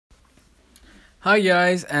Hi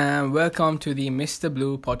guys, and welcome to the Mr.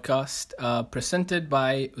 Blue podcast, presented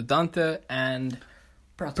by Udanta and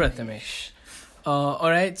Prathamesh.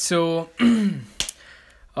 Alright, so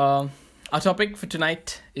our topic for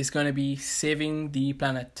tonight is going to be saving the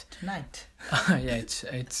planet. Tonight. Yeah,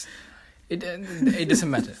 it doesn't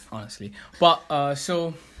matter honestly, but I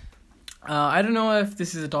don't know if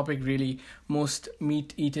this is a topic really most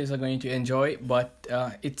meat eaters are going to enjoy, but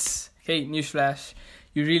it's hey, newsflash,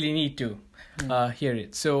 you really need to hear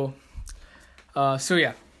it. So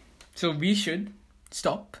we should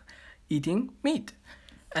stop eating meat,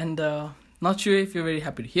 and not sure if you're very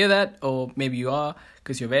happy to hear that, or maybe you are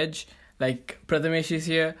because you're veg. Like Prathamesh is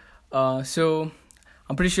here, so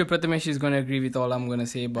I'm pretty sure Prathamesh is going to agree with all I'm going to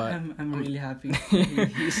say. But I'm really happy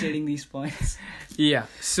he's stating these points.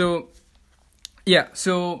 So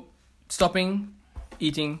stopping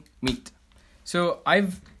eating meat. So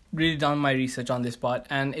I've really done my research on this part,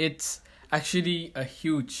 and it's actually a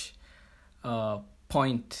huge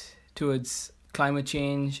point towards climate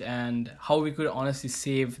change and how we could honestly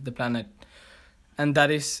save the planet, and that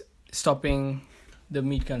is stopping the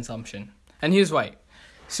meat consumption. And here's why.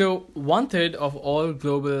 So 1/3 of all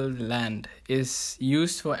global land is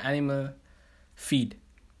used for animal feed.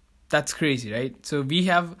 That's crazy, right? So we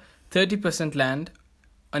have 30% land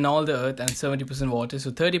on all the earth and 70% water. So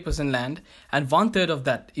 30% land, and 1/3 of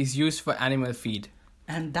that is used for animal feed.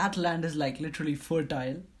 And that land is like literally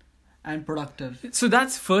fertile and productive. So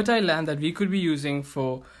that's fertile land that we could be using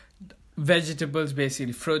for vegetables,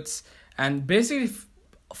 basically fruits, and basically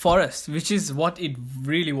forests, which is what it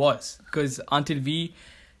really was. Because until we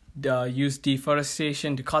used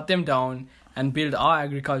deforestation to cut them down and build our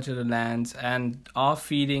agricultural lands and our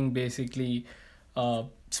feeding basically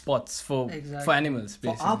spots for animals,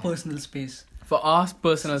 basically. For our personal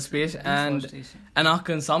space. And our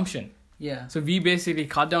consumption. Yeah. So we basically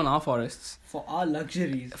cut down our forests. For our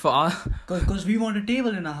luxuries. Because we want a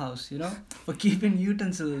table in our house, for keeping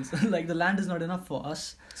utensils. Like the land is not enough for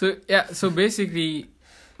us. So basically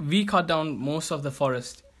we cut down most of the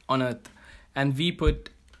forest on earth, and we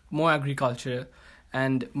put more agriculture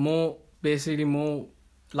and more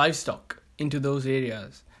livestock into those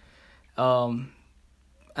areas. And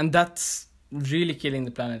that's really killing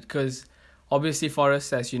the planet, because obviously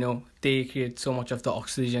forests, as you know, they create so much of the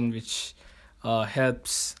oxygen which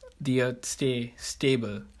helps the earth stay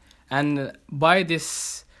stable. And by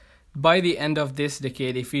the end of this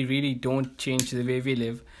decade, if we really don't change the way we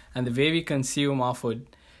live and the way we consume our food,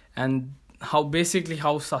 and how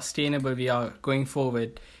sustainable we are going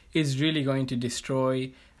forward, is really going to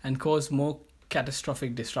destroy and cause more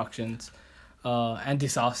catastrophic destructions and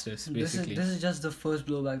disasters, basically. This is just the first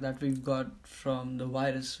blowback that we've got from the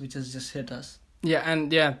virus, which has just hit us. Yeah,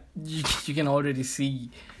 and you can already see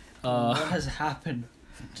what has happened.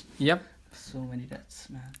 Yep. So many deaths,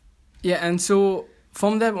 man. Yeah, and so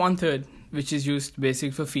from that 1/3, which is used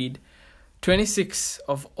basically for feed, 26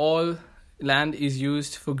 of all land is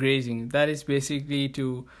used for grazing. That is basically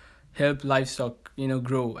to help livestock,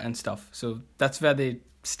 grow and stuff. So that's where they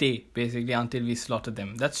stay basically until we slaughter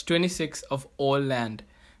them. That's 26 of all land,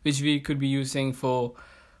 which we could be using for,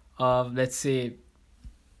 let's say,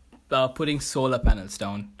 putting solar panels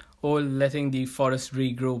down, or letting the forest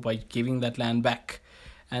regrow by giving that land back,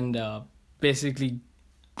 and basically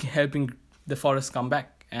helping the forest come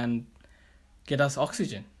back and get us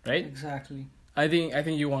oxygen, right? Exactly. I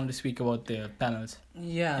think you wanted to speak about the panels.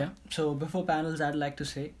 Yeah. So before panels, I'd like to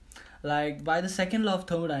say, by the second law of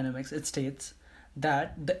thermodynamics, it states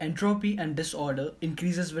that the entropy and disorder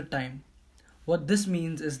increases with time. What this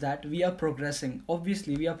means is that we are progressing.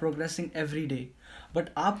 Obviously, we are progressing every day,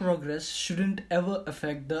 but our progress shouldn't ever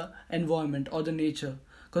affect the environment or the nature,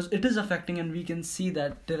 because it is affecting, and we can see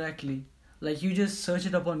that directly. Like, you just search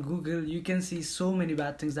it up on Google, you can see so many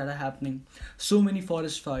bad things that are happening. So many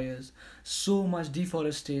forest fires, so much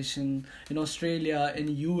deforestation in Australia,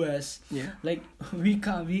 in US. Yeah. Like, we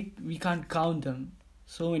can't count them.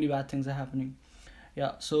 So many bad things are happening.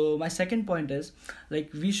 Yeah, so my second point is,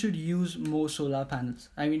 we should use more solar panels.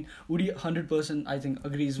 I mean, Udi 100% I think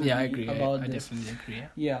agrees with me I agree. about I this. definitely agree.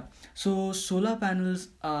 Yeah, so solar panels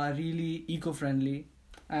are really eco-friendly,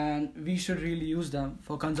 and we should really use them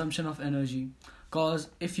for consumption of energy. Because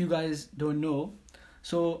if you guys don't know,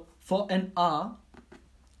 so for an hour,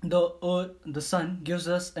 the sun gives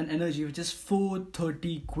us an energy which is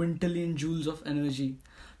 430 quintillion joules of energy.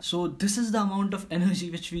 So this is the amount of energy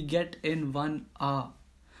which we get in 1 hour.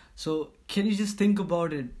 So can you just think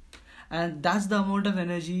about it? And that's the amount of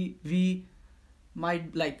energy we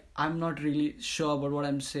might, I'm not really sure about what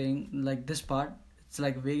I'm saying, this part. It's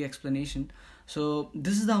like a vague explanation. So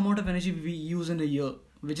this is the amount of energy we use in a year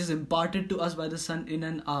which is imparted to us by the sun in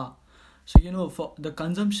an hour. So, for the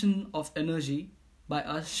consumption of energy by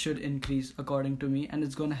us should increase, according to me, and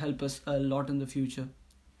it's going to help us a lot in the future.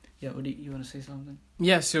 Yeah, Udi, you want to say something?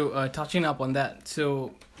 Yeah, so touching up on that.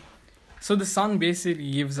 So the sun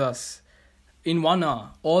basically gives us, in 1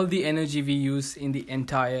 hour, all the energy we use in the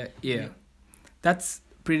entire year. Yeah. That's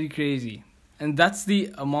pretty crazy. And that's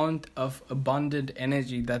the amount of abundant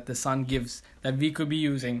energy that the sun gives that we could be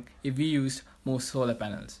using if we used more solar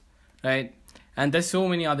panels, right? And there's so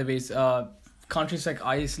many other ways. Countries like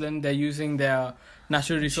Iceland, they're using their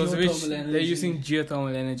natural resources, which Geothermal energy. they're using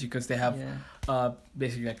geothermal energy because they have Yeah.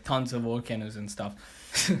 basically like tons of volcanoes and stuff.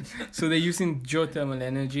 So they're using geothermal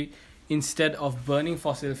energy instead of burning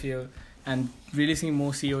fossil fuel and releasing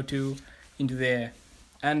more CO2 into the air.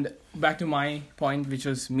 And back to my point, which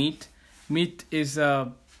was meat. Meat is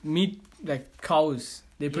meat, like cows.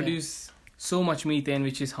 They Yeah. produce so much methane,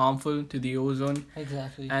 which is harmful to the ozone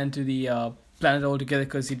Exactly. and to the planet altogether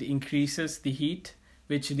because it increases the heat,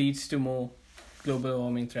 which leads to more global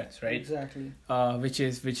warming threats, right? Exactly.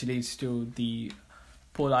 Which leads to the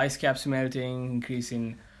polar ice caps melting, increase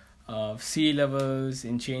in sea levels,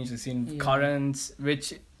 in changes in Yeah. currents,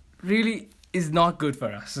 which really is not good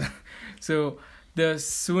for us. So the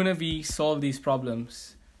sooner we solve these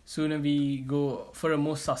problems, sooner we go for a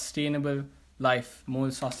more sustainable life,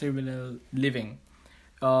 more sustainable living,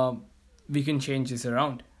 we can change this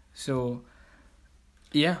around. So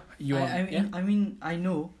yeah, I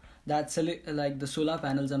know that the solar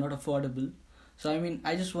panels are not affordable. So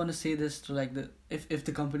I just want to say this to like if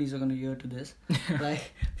the companies are going to hear to this,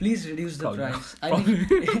 like please reduce the Probably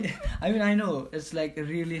price. I know it's like a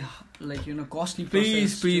really costly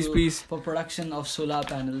process. Please. For production of solar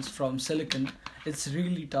panels from silicon. It's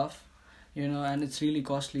really tough, and it's really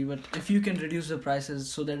costly. But if you can reduce the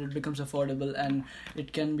prices so that it becomes affordable and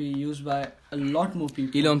it can be used by a lot more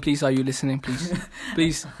people. Elon, please, are you listening?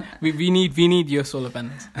 Please, we need your solar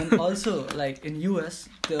panels. And also, like in US,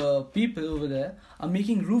 the people over there are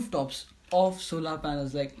making rooftops of solar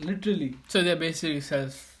panels, like literally. So they're basically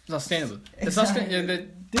self-sustainable. Exactly. They're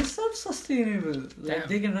They're self-sustainable. Like Yeah.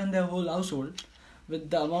 they can run their whole household with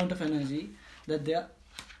the amount of energy that they are.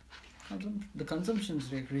 The consumption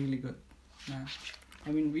is like really good. Yeah.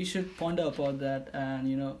 We should ponder about that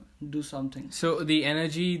and do something. So the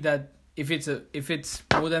energy that if it's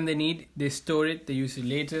more than they need, they store it, they use it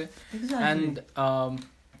later. Exactly. And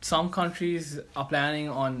some countries are planning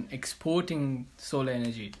on exporting solar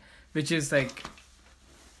energy, which is like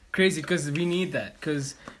crazy because we need that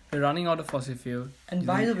because we're running out of fossil fuel. And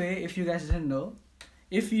by the way, if you guys didn't know,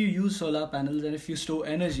 if you use solar panels and if you store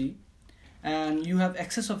energy and you have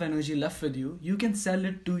excess of energy left with you, you can sell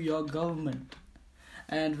it to your government.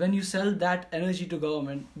 And when you sell that energy to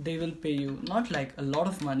government, they will pay you not like a lot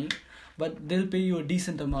of money, but they'll pay you a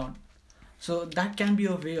decent amount. So that can be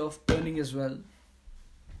a way of earning as well.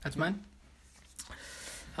 That's mine.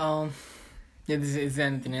 Yeah, is there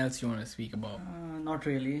anything else you want to speak about? Not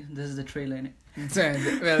really. This is the trailer.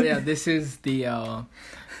 Well, yeah, this is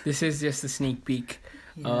just a sneak peek.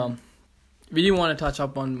 Yeah. We didn't want to touch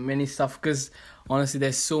up on many stuff because honestly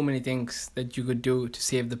there's so many things that you could do to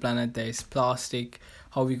save the planet. There's plastic,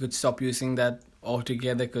 how we could stop using that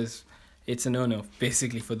altogether because it's a no-no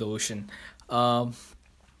basically for the ocean.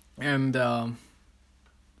 And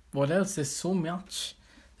what else? There's so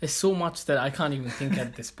much that I can't even think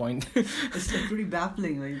at this point. It's like pretty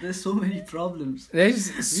baffling. Like there's so many problems.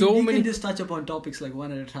 There's so we many can just touch upon topics like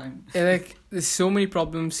one at a time. like there's so many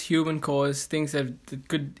problems, human caused things that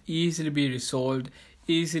could easily be resolved,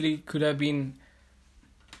 easily could have been.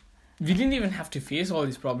 We didn't even have to face all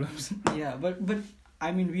these problems. Yeah, but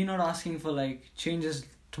we're not asking for like changes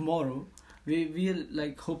tomorrow. We're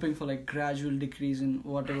like hoping for like gradual decrease in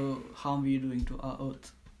whatever harm we're doing to our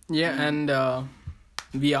earth. Yeah, and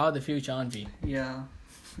we are the future, aren't we? Yeah.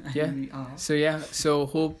 Yeah. We are. So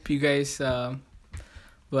hope you guys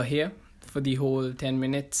were here for the whole 10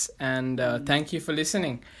 minutes and thank you for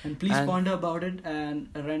listening. And please ponder about it and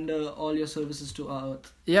render all your services to our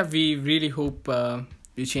earth. Yeah, we really hope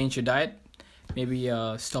you change your diet. Maybe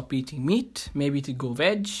stop eating meat. Maybe to go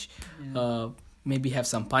veg. Yeah. Maybe have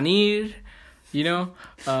some paneer.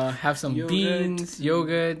 Have some beans,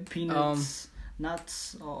 yogurt, peanuts,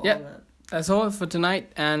 nuts, all yeah. that. That's all for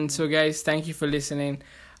tonight. And so, guys, thank you for listening.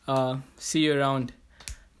 See you around.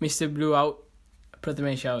 Mr. Blue out.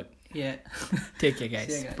 Prathamesh out. Yeah. Take care, guys.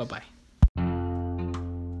 See ya, guys. Bye-bye.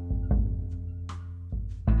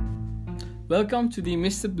 Welcome to the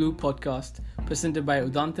Mr. Blue podcast presented by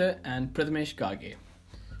Udanta and Prathamesh Garge.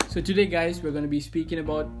 So today, guys, we're going to be speaking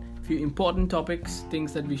about a few important topics,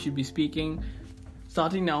 things that we should be speaking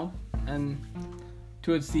starting now. And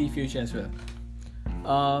towards the future as well.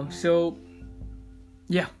 So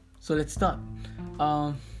let's start.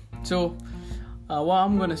 What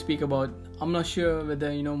I'm gonna speak about, I'm not sure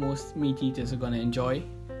whether most meat eaters are gonna enjoy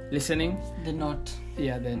listening. They're not.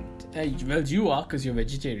 Yeah, then well, you are because you're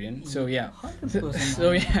vegetarian. So yeah.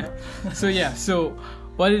 100%. So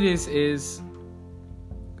what it is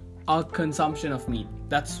our consumption of meat.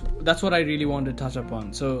 That's what I really want to touch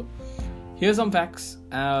upon. So here's some facts,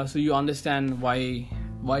 so you understand why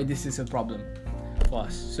this is a problem for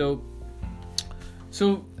us.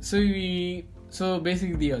 So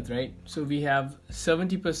basically the earth, right? So we have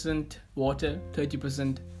 70% water,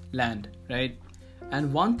 30% land, right?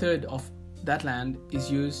 And 1/3 of that land is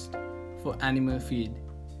used for animal feed.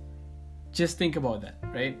 Just think about that,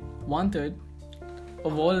 right? 1/3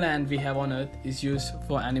 of all land we have on earth is used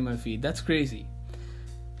for animal feed. That's crazy.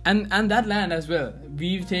 And that land as well,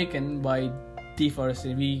 we've taken by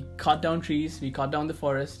deforestation. We cut down trees, we cut down the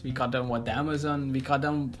forest, we cut down the Amazon, we cut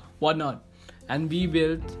down whatnot, and we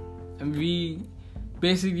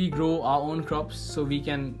basically grow our own crops so we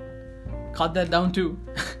can cut that down too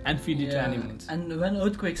and feed it to animals. And when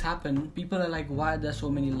earthquakes happen, people are like, why are there so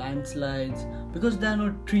many landslides? Because there are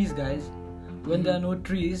no trees, guys. When there are no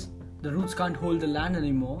trees, the roots can't hold the land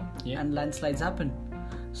anymore, and landslides happen.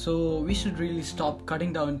 So we should really stop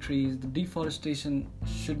cutting down trees. The deforestation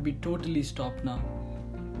should be totally stopped now.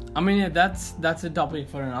 I mean, that's a topic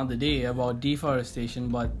for another day about deforestation,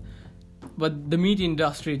 but the meat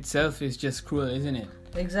industry itself is just cruel, isn't it?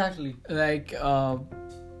 Exactly. Like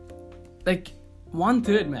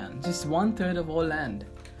 1/3, man, just 1/3 of all land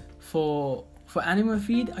for animal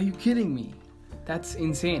feed. Are you kidding me? That's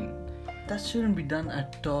insane. That shouldn't be done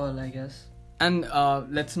at all, I guess. And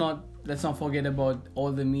let's not forget about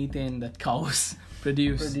all the methane that cows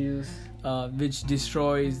produce. Which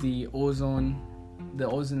destroys the ozone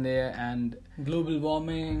layer and global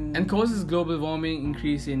warming, and causes global warming,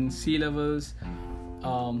 increase in sea levels.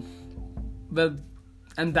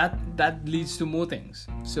 And that leads to more things.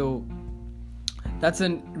 So that's a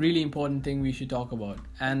really important thing we should talk about,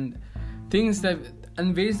 and ways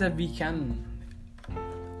that we can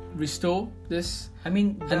restore this. I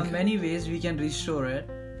mean, there are many ways we can restore it.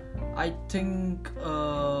 I think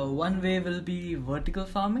one way will be vertical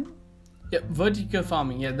farming. Yeah, vertical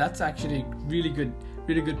farming. Yeah, that's actually really good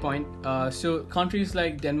point. So countries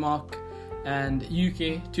like Denmark and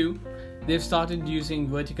UK too, they've started using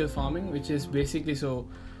vertical farming, which is basically, so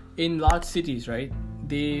in large cities, right?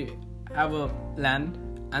 They have a land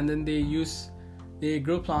and then they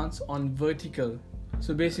grow plants on vertical.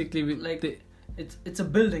 So basically, it's a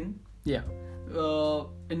building. Yeah.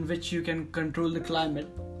 In which you can control the climate.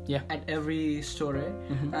 Yeah. At every story,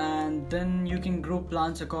 and then you can grow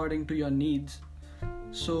plants according to your needs.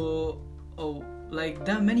 So,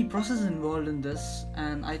 there are many processes involved in this,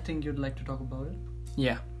 and I think you'd like to talk about it.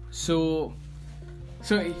 Yeah. So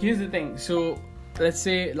here's the thing. So let's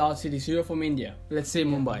say large city. So you're from India. Let's say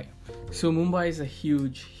Mumbai. So Mumbai is a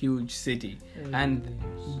huge city, and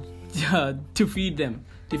to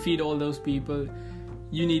feed all those people,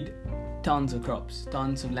 you need tons of crops,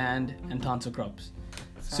 tons of land, and tons of crops.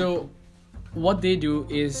 So what they do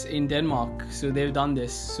is in Denmark, so they've done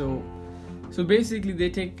this. So basically they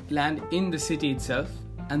take land in the city itself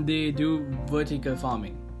and they do vertical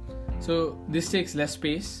farming. So this takes less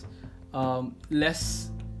space, less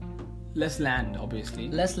land, obviously.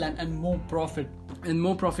 Less land and more profit. And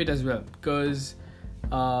more profit as well, because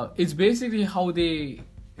it's basically how they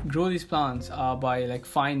grow these plants are by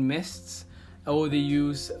fine mists, or they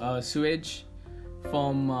use sewage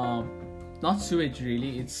from not sewage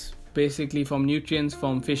really, it's basically from nutrients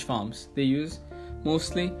from fish farms they use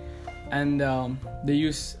mostly, and they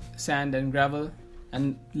use sand and gravel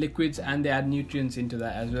and liquids, and they add nutrients into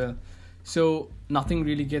that as well. So nothing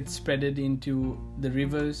really gets spreaded into the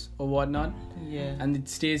rivers or whatnot. Yeah. And it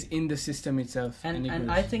stays in the system itself. And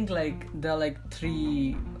I think there are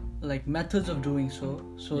three methods of doing so.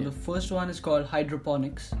 So the first one is called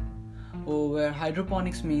hydroponics, where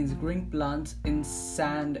hydroponics means growing plants in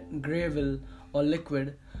sand, gravel or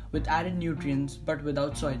liquid with added nutrients but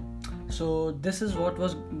without soil. So this is what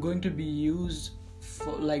was going to be used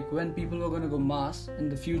for when people were going to go Mars in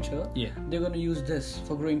the future. Yeah. They're going to use this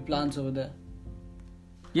for growing plants over there.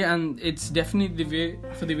 Yeah, and it's definitely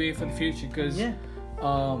the way for the future, because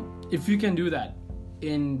if you can do that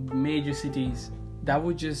in major cities, that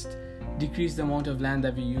would just decrease the amount of land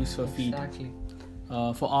that we use for feed. Exactly.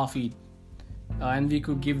 For our feed. And we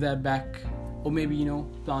could give that back, or maybe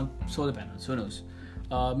plant solar panels, who knows.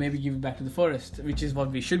 Maybe give it back to the forest, which is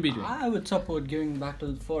what we should be doing. I would support giving back to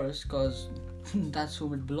the forest, because that's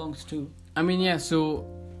whom it belongs to. I mean, yeah, so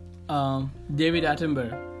David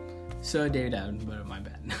Attenborough, Sir David Attenborough, my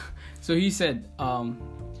bad. So he said,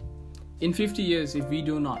 in 50 years, if we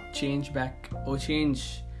do not change back or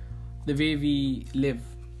change the way we live,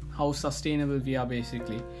 how sustainable we are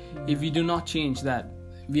basically, if we do not change that,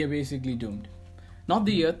 we are basically doomed. Not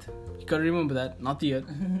the earth, you gotta remember that, not the earth,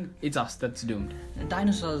 it's us that's doomed. The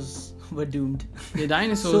dinosaurs were doomed. The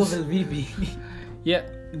dinosaurs, So will we be. yeah,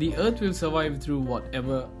 the earth will survive through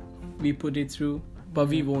whatever we put it through, but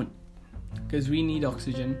we won't, because we need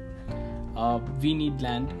oxygen, we need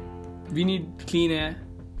land, we need clean air.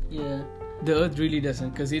 Yeah. The earth really doesn't,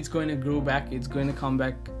 because it's going to grow back, it's going to come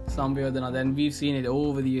back some way or another, and we've seen it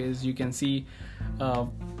over the years. You can see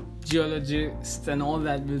geologists and all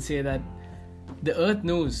that will say that the earth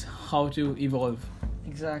knows how to evolve.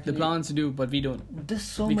 Exactly. The plants do, but we don't. There's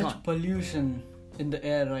so We much can't. pollution in the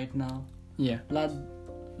air right now. Yeah.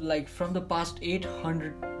 Like from the past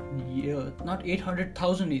 800 years, not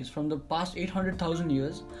 800,000 years, from the past 800,000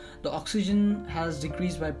 years, the oxygen has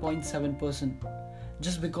decreased by 0.7%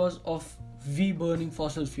 just because of we burning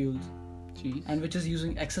fossil fuels, Jeez. and which is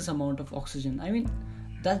using excess amount of oxygen. I mean,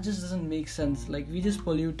 that just doesn't make sense. Like, we're just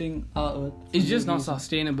polluting our earth. It's just no not reason.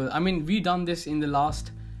 sustainable. I mean, we done this in the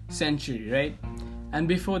last century, right? And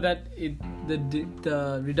before that,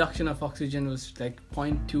 the reduction of oxygen was like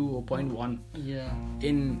 0.2 or 0.1 Yeah.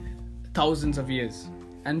 in thousands of years,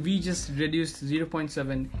 and we just reduced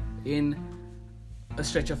 0.7 in a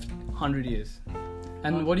stretch of 100 years.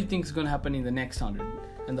 And what do you think is going to happen in the next 100,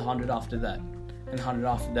 and the 100 after that, and the 100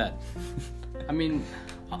 after that? I mean,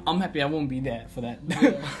 I'm happy I won't be there for that.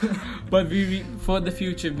 Yeah. But we for the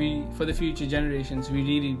future generations, we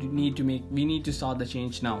really need to start the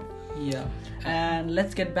change now. Yeah. And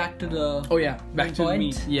let's get back to the Oh yeah, back main to point.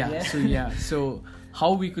 meat. Yeah. So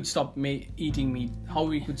how we could stop eating meat? How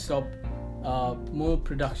we could stop more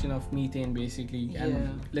production of methane, basically, and Yeah.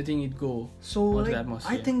 letting it go. So, onto like, the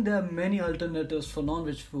atmosphere. I think there are many alternatives for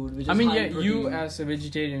non-veg food, which is I mean, high yeah, in you protein. as a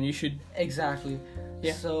vegetarian, you should. Exactly.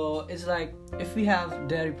 Yeah. So it's like, if we have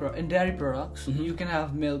dairy products, Mhm. you can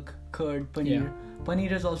have milk, curd, paneer.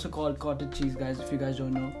 Paneer is also called cottage cheese, guys, if you guys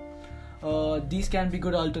don't know. These can be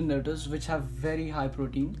good alternatives which have very high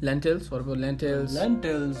protein. Lentils. What about lentils?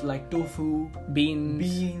 Lentils like tofu,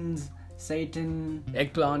 Beans. seitan,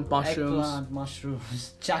 Eggplant. Mushrooms.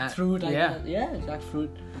 mushrooms, jackfruit. yeah. Jackfruit.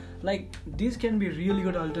 Like, these can be really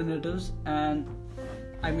good alternatives. And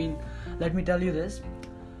I mean, let me tell you this: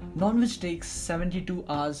 non-veg takes 72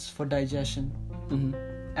 hours for digestion, Mm-hmm.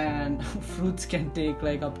 and fruits can take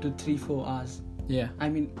like up to 3-4 hours. Yeah. I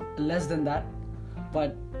mean, less than that,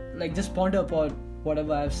 but like, just ponder upon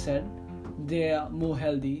whatever I've said. They are more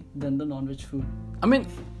healthy than the non-veg food. I mean,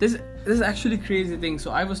 this is actually crazy thing.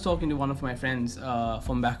 So I was talking to one of my friends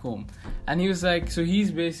from back home, and he was like, so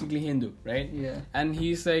he's basically Hindu, right? Yeah. And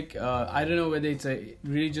he's like, I don't know whether it's a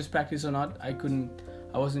religious practice or not.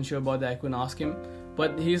 I wasn't sure about that. I couldn't ask him.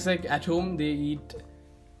 But he's like, at home they eat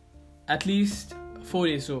at least 4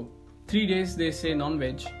 days. So 3 days they say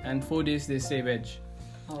non-veg, and 4 days they say veg.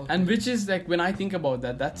 Okay. And which is like, when I think about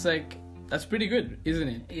that, that's pretty good, isn't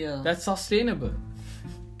it? Yeah. That's sustainable.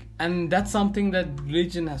 And that's something that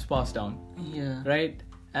religion has passed down, Yeah. right?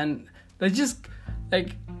 And that's just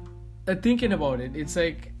like thinking about it. It's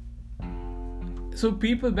like, so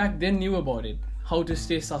people back then knew about it, how to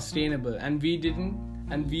stay sustainable, and we didn't,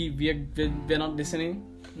 and we're not listening.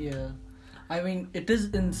 Yeah. I mean, it is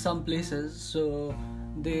in some places. So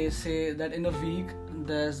they say that in a week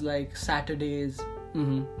there's like Saturdays,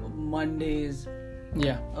 Mm-hmm. Mondays,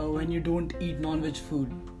 Yeah, when you don't eat non-veg food.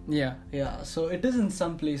 yeah. Yeah. So it is in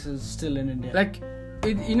some places still in India. Like,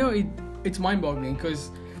 it's mind-boggling,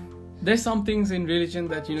 because there's some things in religion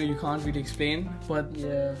that you can't really explain, but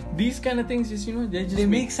yeah. these kind of things just They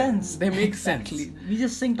make sense. They make Exactly. sense. We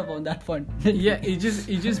just synced upon that point. Yeah, it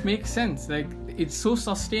just makes sense. Like, it's so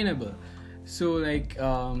sustainable. So like,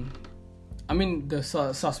 I mean, the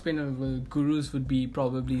sustainable gurus would be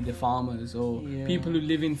probably the farmers or Yeah. people who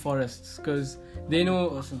live in forests, because they know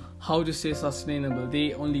 100%. how to stay sustainable.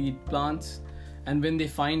 They only eat plants, and when they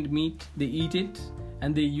find meat, they eat it,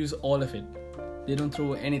 and they use all of it. They don't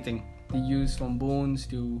throw anything. They use from bones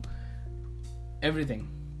to everything.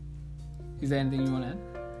 Is there anything you want to add?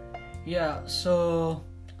 Yeah. So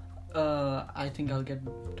I think I'll get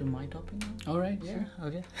to my topic now. All right. Yeah.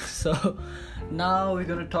 Okay. So now we're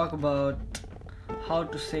gonna talk about how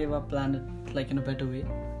to save our planet, like, in a better way.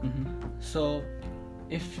 Mm-hmm. So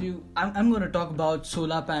I'm gonna talk about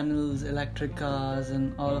solar panels, electric cars,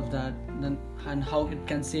 and all of that, and how it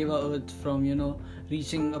can save our Earth from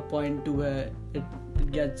reaching a point to where it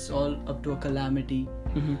gets all up to a calamity.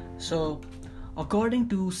 Mm-hmm. So, according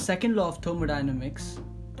to second law of thermodynamics,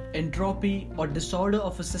 entropy or disorder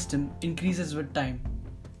of a system increases with time.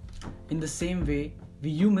 In the same way, we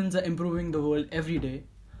humans are improving the world every day,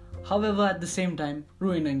 however, at the same time,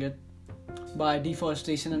 ruining it by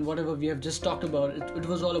deforestation and whatever we have just talked about. It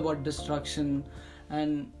was all about destruction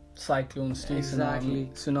and Cyclones, Exactly.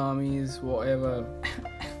 tsunamis, whatever,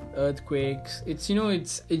 earthquakes. It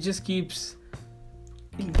just keeps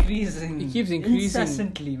increasing. It keeps increasing.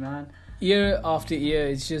 Incessantly, man. year after year.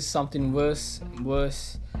 It's just something worse and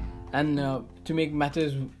worse. And to make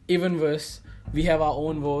matters even worse, we have our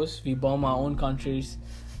own wars. We bomb our own countries.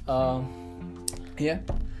 Yeah.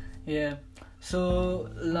 Yeah. So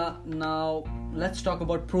now let's talk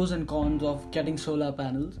about pros and cons of getting solar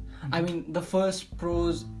panels. I mean, the first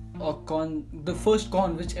con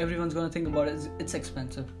which everyone's gonna think about is it's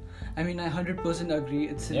expensive. I mean, I 100% agree.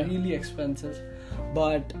 It's really expensive,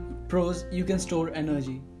 but pros, you can store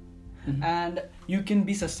energy, and you can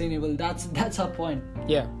be sustainable. That's our point.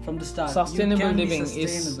 Yeah. From the start. Sustainable You can be living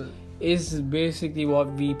sustainable. is basically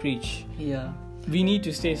what we preach. Yeah. We need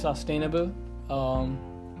to stay sustainable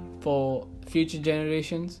for future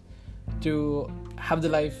generations to have the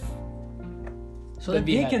life So that that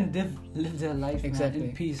we they had. can live their life, man, Exactly.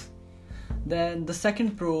 in peace. Then the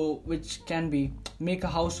second pro, which can be make a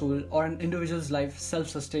household or an individual's life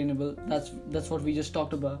self-sustainable. That's what we just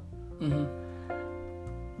talked about.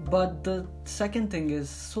 But the second thing is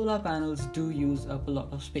solar panels do use up a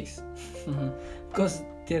lot of space because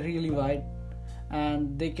they're really wide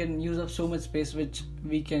and they can use up so much space which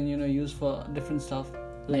we can use for different stuff,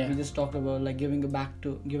 like we just talked about, like giving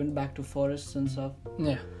back to forests and stuff.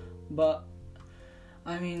 Yeah. But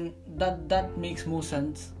I mean that makes more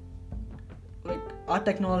sense. Like, our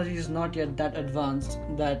technology is not yet that advanced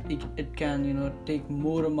that it can take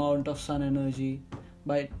more amount of sun energy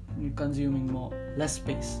by consuming less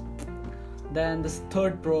space. Then this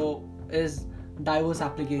third pro is diverse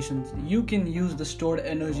applications. You can use the stored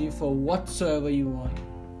energy for whatsoever you want.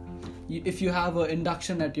 If you have an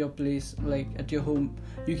induction at your place, like at your home,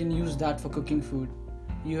 you can use that for cooking food.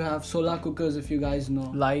 You have solar cookers, if you guys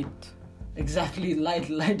know. Light. Exactly,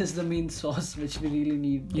 light is the main source which we really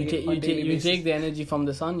need. You on daily you basis. take the energy from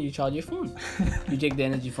the sun, you charge your phone. You take the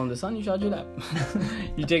energy from the sun, you charge your lap.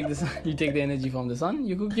 You take the energy from the sun,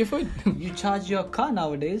 you cook your food. You charge your car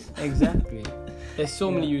nowadays. Exactly. There's so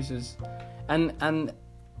many uses, and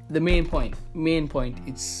the main point,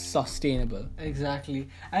 it's sustainable. Exactly,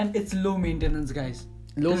 and it's low maintenance, guys.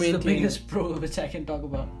 Low This is the maintenance, biggest pro which I can talk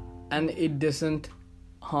about. and it doesn't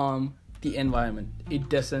harm the environment. It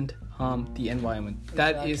doesn't harm the environment.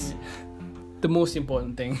 That is the most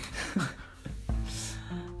important thing.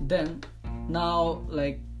 Then, now,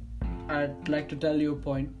 I'd like to tell you a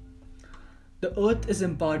point. The Earth is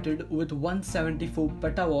imparted with 174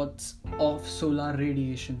 petawatts of solar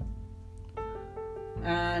radiation.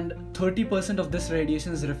 And 30% of this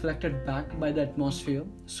radiation is reflected back by the atmosphere.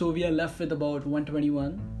 So we are left with about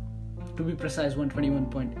 121, to be precise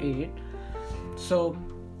 121.8. So,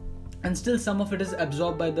 and still some of it is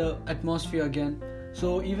absorbed by the atmosphere again.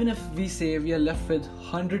 So even if we say we are left with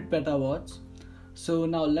 100 petawatts, so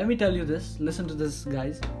now let me tell you this, listen to this,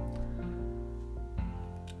 guys.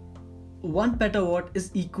 1 petawatt is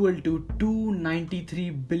equal to 293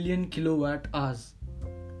 billion kilowatt hours.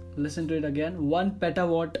 Listen to it again. 1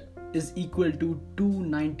 petawatt is equal to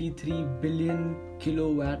 293 billion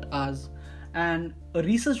kilowatt hours. And a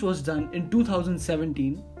research was done in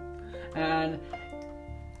 2017, and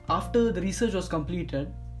after the research was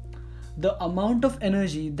completed, the amount of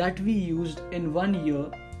energy that we used in 1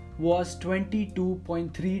 year was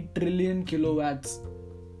 22.3 trillion kilowatts.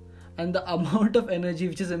 And the amount of energy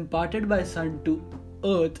which is imparted by sun to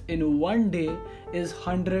earth in 1 day is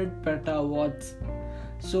 100 petawatts.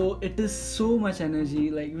 So it is so much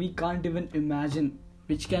energy, like we can't even imagine,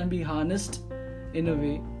 which can be harnessed in a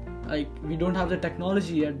way. Like, we don't have the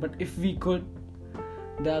technology yet, but if we could,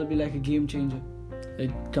 that'll be like a game changer. A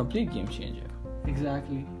complete game changer.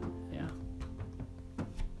 Exactly.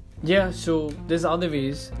 Yeah, so there's other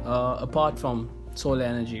ways apart from solar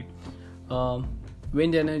energy.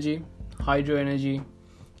 Wind energy, hydro energy,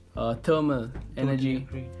 thermal energy,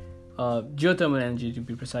 geothermal energy to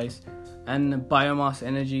be precise, and biomass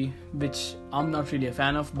energy, which I'm not really a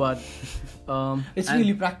fan of, but it's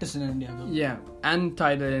really practiced in India though. Yeah, and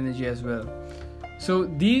tidal energy as well. So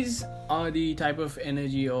these are the type of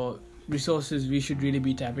energy or resources we should really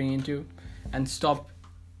be tapping into, and stop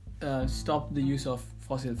the use of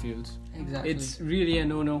fossil fuels. Exactly. It's really a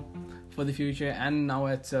no-no for the future and now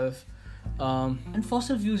itself. And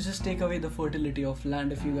fossil fuels just take away the fertility of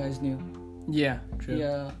land, if you guys knew. Yeah, true.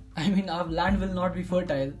 Yeah, I mean, our land will not be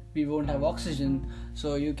fertile. We won't have oxygen.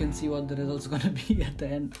 So you can see what the result's gonna be at the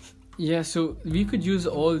end. Yeah, so we could use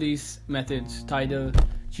all these methods: tidal,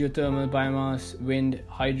 geothermal, biomass, wind,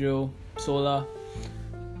 hydro, solar,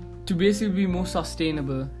 to basically be more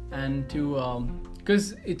sustainable and to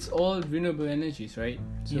because it's all renewable energies, right?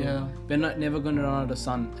 So Yeah. we're not never going to run out of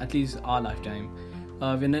sun, at least our lifetime.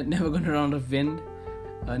 We're not never going to run out of wind,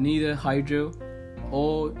 neither hydro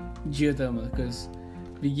or geothermal, because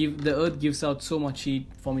the earth gives out so much heat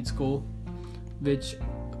from its core, which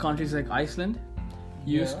countries like Iceland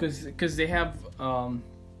use, Yeah. because they have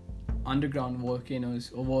underground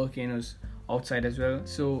volcanoes outside as well.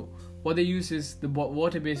 So what they use is the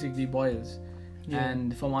water basically boils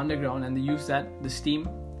and from underground, and they use the steam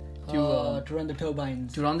to run the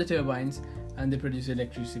turbines. to run the turbines, and they produce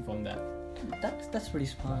electricity from that. That's pretty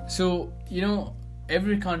smart. So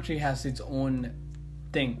every country has its own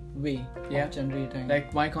thing. Way Yeah. of generating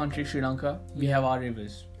Like my country, Sri Lanka, we have our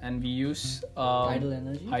rivers, and we use tidal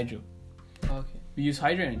energy. hydro. Okay. We use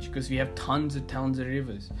hydro energy because we have tons of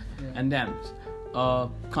rivers Yeah. and dams.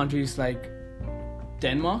 Countries like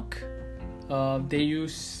Denmark, they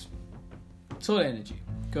use solar energy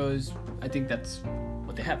because I think that's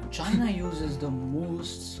what they have. China uses the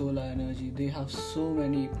most solar energy. They have so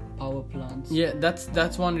many power plants. Yeah,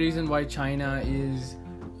 that's one reason why China is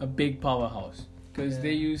a big powerhouse, because Yeah.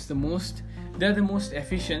 they use the most. They're the most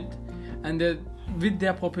efficient, and with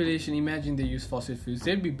their population, imagine they use fossil fuels,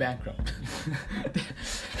 they'd be bankrupt.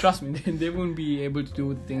 Trust me, they wouldn't be able to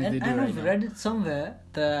do the things they do And right I've now. read it somewhere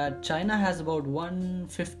that China has about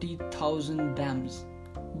 150,000 dams.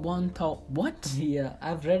 What? Yeah,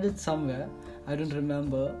 I've read it somewhere. I don't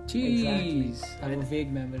remember exactly. Jeez. I have a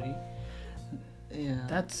vague memory. Yeah.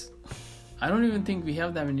 That's. I don't even think we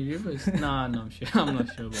have that many rivers. Nah, no, I'm not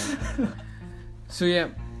sure about that. So yeah,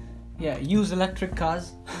 Yeah, use electric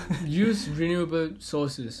cars. use renewable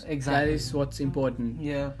sources. Exactly. That is what's important.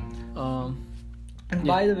 Yeah. Um, And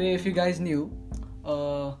Yeah. by the way, if you guys knew,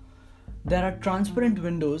 there are transparent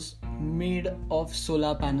windows made of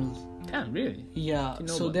solar panels. damn, really? Yeah, You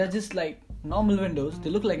know so about they're just like normal windows. They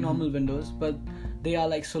look like normal windows, but they are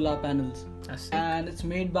like solar panels. That's sick. And it's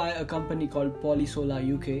made by a company called Polysolar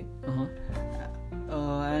UK. Uh-huh.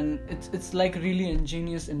 And it's like a really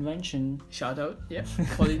ingenious invention. Shout out, yeah.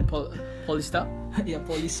 Polystar. Yeah,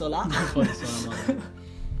 Polysolar. Polystar.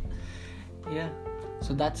 Yeah.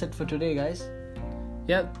 So that's it for today, guys.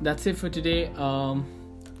 Yeah, that's it for today.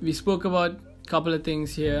 We spoke about a couple of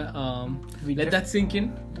things here. Let that sink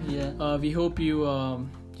in. Yeah. We hope you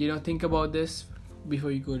think about this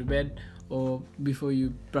before you go to bed or before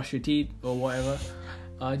you brush your teeth or whatever.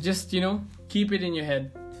 Just keep it in your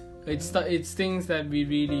head. It's things that we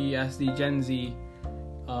really, as the Gen Z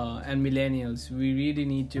and millennials, we really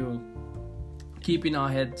need to keep in our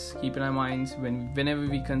heads, keep in our minds whenever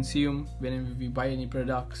we consume, whenever we buy any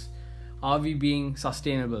products. Are we being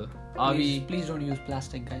sustainable? Please don't use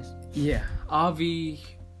plastic, guys. Yeah. Are we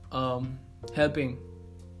helping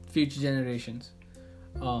future generations?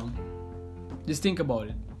 Just think about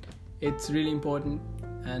it. It's really important,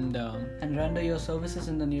 and And render your services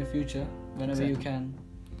in the near future whenever you can.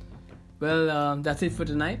 well, that's it for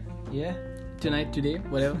tonight. Yeah. Today,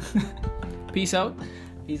 whatever. Peace out.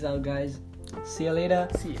 Peace out, guys. See you later.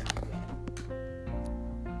 See ya.